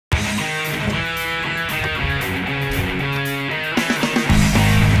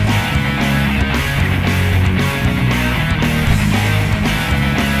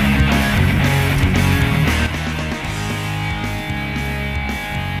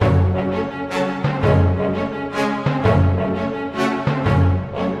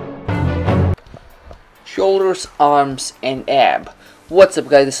shoulders, arms, and ab. What's up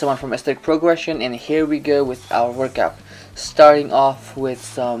guys, this is someone from Aesthetic Progression, and here we go with our workout. Starting off with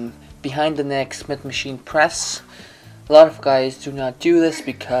some behind the neck Smith machine press. A lot of guys do not do this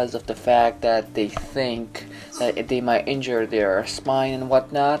because of the fact that they think that they might injure their spine and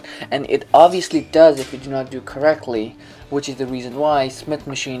whatnot, and it obviously does if you do not do correctly, which is the reason why Smith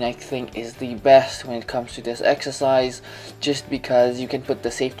machine I think is the best when it comes to this exercise, just because you can put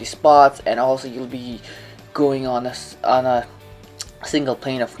the safety spots and also you'll be going on a single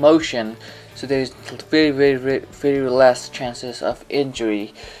plane of motion, so there's very less chances of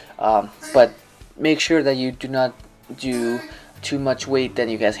injury, but make sure that you do not do too much weight that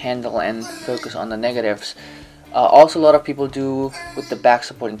you guys handle and focus on the negatives. Also, a lot of people do with the back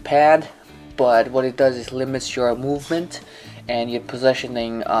supporting pad, but what it does is limits your movement and your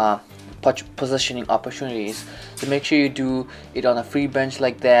positioning opportunities. So make sure you do it on a free bench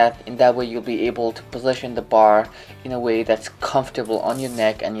like that, and that way you'll be able to position the bar in a way that's comfortable on your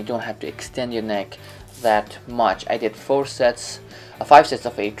neck and you don't have to extend your neck that much. I did 5 sets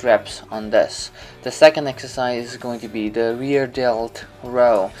of 8 reps on this. The second exercise is going to be the rear delt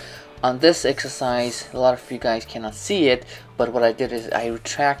row. On this exercise, a lot of you guys cannot see it, but what I did is I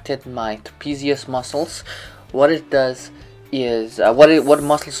retracted my trapezius muscles. What it does is what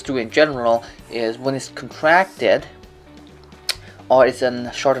muscles do in general is when it's contracted or it's in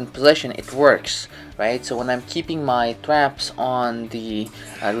a shortened position, it works, right? So when I'm keeping my traps on the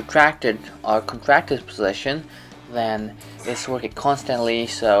retracted or contracted position, then it's working constantly,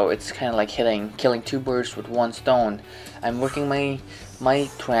 so it's kind of like killing 2 birds with 1 stone. I'm working my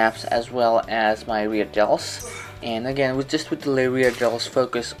traps as well as my rear delts, and again with the rear delts,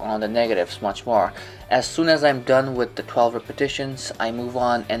 focus on the negatives much more. As soon as I'm done with the 12 repetitions, I move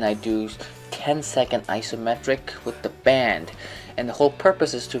on and I do 10-second isometric with the band, and the whole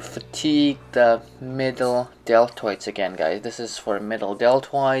purpose is to fatigue the middle deltoids again, guys. This is for middle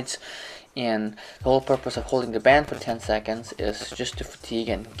deltoids, and the whole purpose of holding the band for 10 seconds is just to fatigue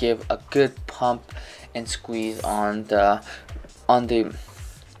and give a good pump and squeeze on the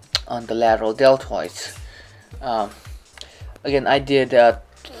lateral deltoids. Again, I did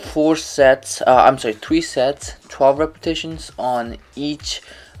 3 sets, 12 repetitions on each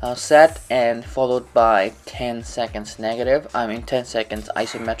set, and followed by 10 seconds negative. 10 seconds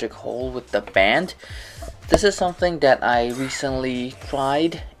isometric hold with the band. This is something that I recently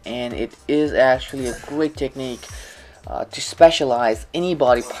tried, and it is actually a great technique to specialize any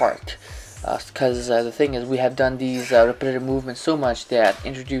body part, because the thing is, we have done these repetitive movements so much that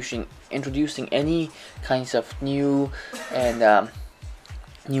introducing any kinds of new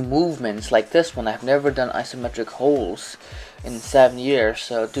movements like this one, I've never done isometric holds in 7 years,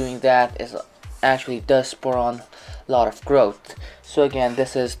 so doing that does spur on a lot of growth. So again,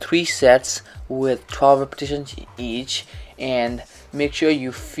 this is 3 sets with 12 repetitions each, and make sure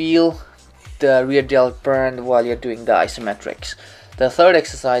you feel the rear delt burn while you're doing the isometrics. The third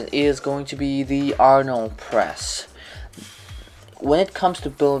exercise is going to be the Arnold Press. When it comes to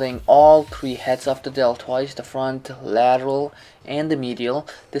building all 3 heads of the deltoids, the front, lateral, and the medial,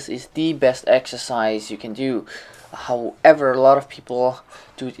 this is the best exercise you can do. However, a lot of people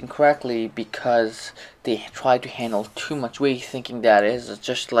do it incorrectly because they try to handle too much weight, thinking that is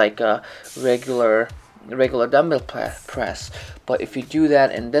just like a regular dumbbell press. But if you do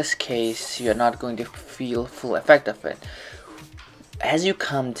that in this case, you're not going to feel full effect of it. As you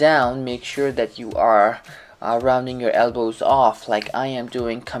come down, make sure that you are rounding your elbows off like I am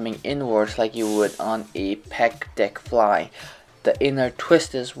doing, coming inwards like you would on a pec deck fly. The inner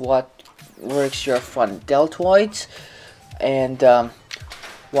twist is what works your front deltoids, and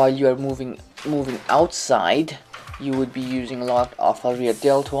while you are moving outside, you would be using a lot of rear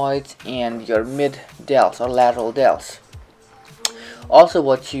deltoids and your mid delts or lateral delts. Also,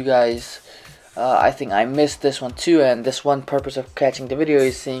 what you guys I think I missed this one too, and this one purpose of catching the video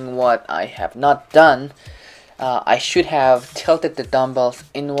is seeing what I have not done. I should have tilted the dumbbells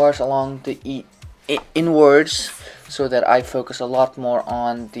inwards along the inwards, so that I focus a lot more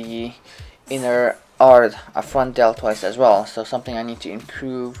on the inner or front deltoids as well. So something I need to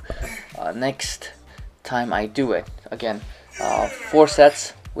improve next time I do it. Again, 4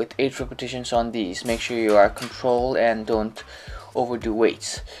 sets with 8 repetitions on these. Make sure you are controlled and don't overdo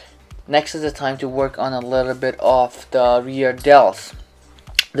weights. Next is the time to work on a little bit of the rear delts.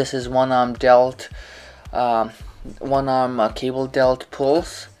 This is one arm delt, cable delt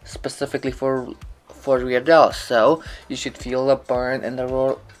pulls specifically for rear delts. So you should feel the burn in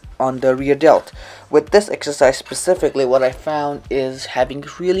the on the rear delt. With this exercise specifically, what I found is having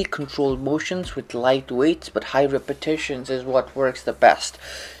really controlled motions with light weights but high repetitions is what works the best.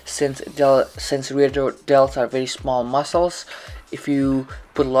 Since rear delts are very small muscles, if you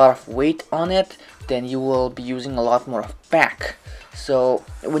put a lot of weight on it, then you will be using a lot more of back. So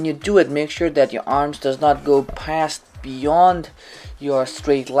when you do it, make sure that your arms does not go past beyond your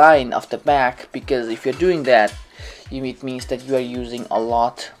straight line of the back, because if you're doing that, it means that you are using a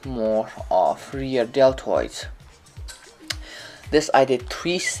lot more of rear deltoids. This I did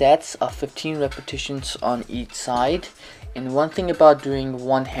 3 sets of 15 repetitions on each side. And one thing about doing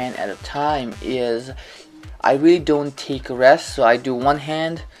one hand at a time is I really don't take a rest. So I do one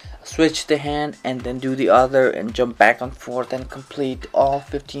hand, switch the hand, and then do the other and jump back and forth and complete all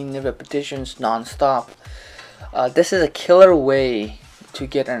 15 repetitions non-stop. This is a killer way to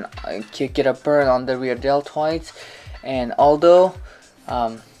get a burn on the rear deltoids. And although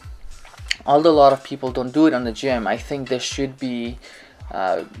a lot of people don't do it on the gym, I think this should be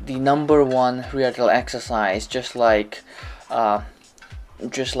the #1 rear delt exercise, just like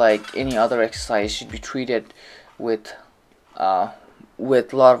any other exercise should be treated with a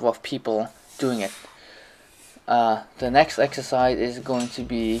lot of people doing it. The next exercise is going to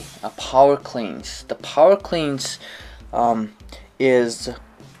be a power cleans. The power cleans is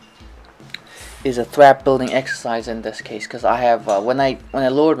a trap building exercise in this case, because I have when I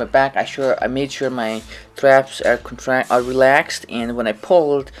lowered my back, I made sure my traps are relaxed, and when I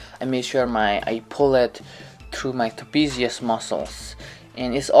pulled, I made sure I pull it through my trapezius muscles.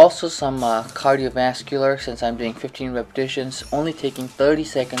 And it's also some cardiovascular, since I'm doing 15 repetitions, only taking 30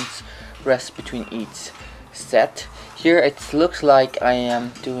 seconds rest between each set. Here it looks like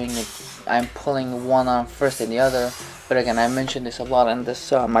I'm pulling one arm first and the other, but again, I mentioned this a lot in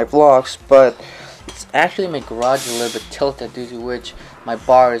my vlogs, but it's actually my garage a little bit tilted, due to which my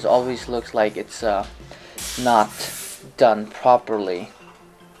bars always looks like it's not done properly.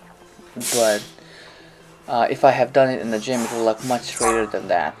 But if I have done it in the gym, it will look much straighter than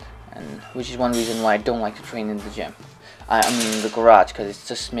that, and which is one reason why I don't like to train in the gym. I mean in the garage, because it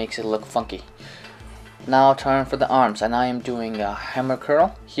just makes it look funky. Now turn for the arms, and I am doing a hammer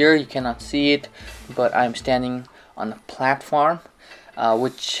curl. Here you cannot see it, but I'm standing on a platform,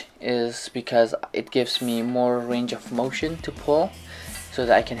 which is because it gives me more range of motion to pull, so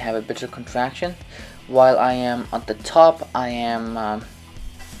that I can have a better contraction. While I am at the top, I am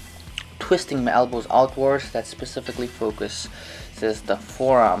twisting my elbows outwards. That specifically focuses the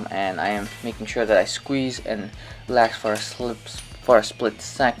forearm, and I am making sure that I squeeze and relax for a split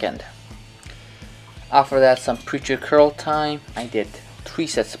second. After that, some preacher curl time. I did 3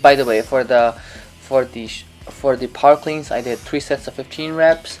 sets. By the way, for the power cleans, I did 3 sets of 15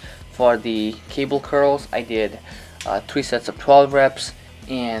 reps. For the cable curls, I did 3 sets of 12 reps.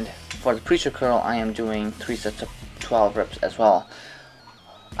 And for the preacher curl, I am doing 3 sets of 12 reps as well.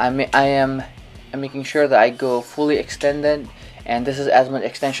 I'm making sure that I go fully extended, and this is as much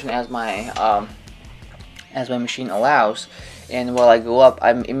extension as my machine allows. And while I go up,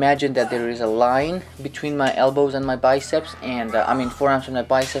 I imagine that there is a line between my elbows and my biceps, and forearms and my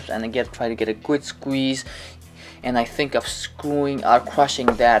biceps, and I try to get a good squeeze, and I think of screwing or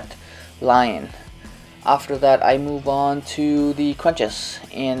crushing that line. After that, I move on to the crunches,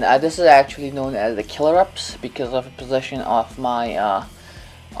 and this is actually known as the killer ups because of the position of my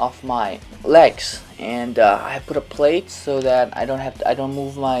legs, and I put a plate so that I don't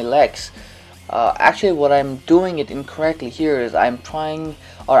move my legs. Actually, what I'm doing it incorrectly here is I'm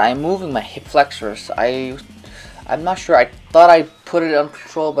moving my hip flexors. I'm not sure. I thought I put it under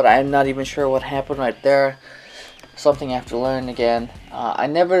control, but I'm not even sure what happened right there. Something I have to learn again. I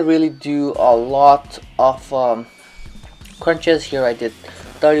never really do a lot of crunches. Here I did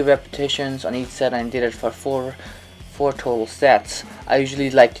 30 repetitions on each set, and I did it for four total sets. I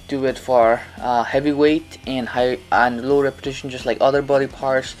usually like to do it for heavy weight and high and low repetition, just like other body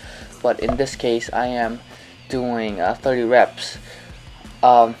parts. But in this case, I am doing 30 reps.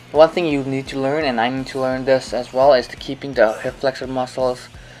 One thing you need to learn, and I need to learn this as well, is to keeping the hip flexor muscles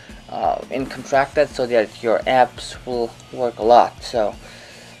in contracted, so that your abs will work a lot. So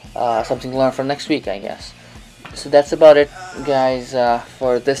something to learn for next week, I guess. So that's about it, guys,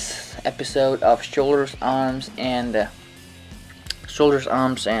 for this episode of shoulders, arms, and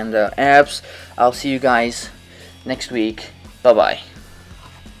abs. I'll see you guys next week. Bye bye.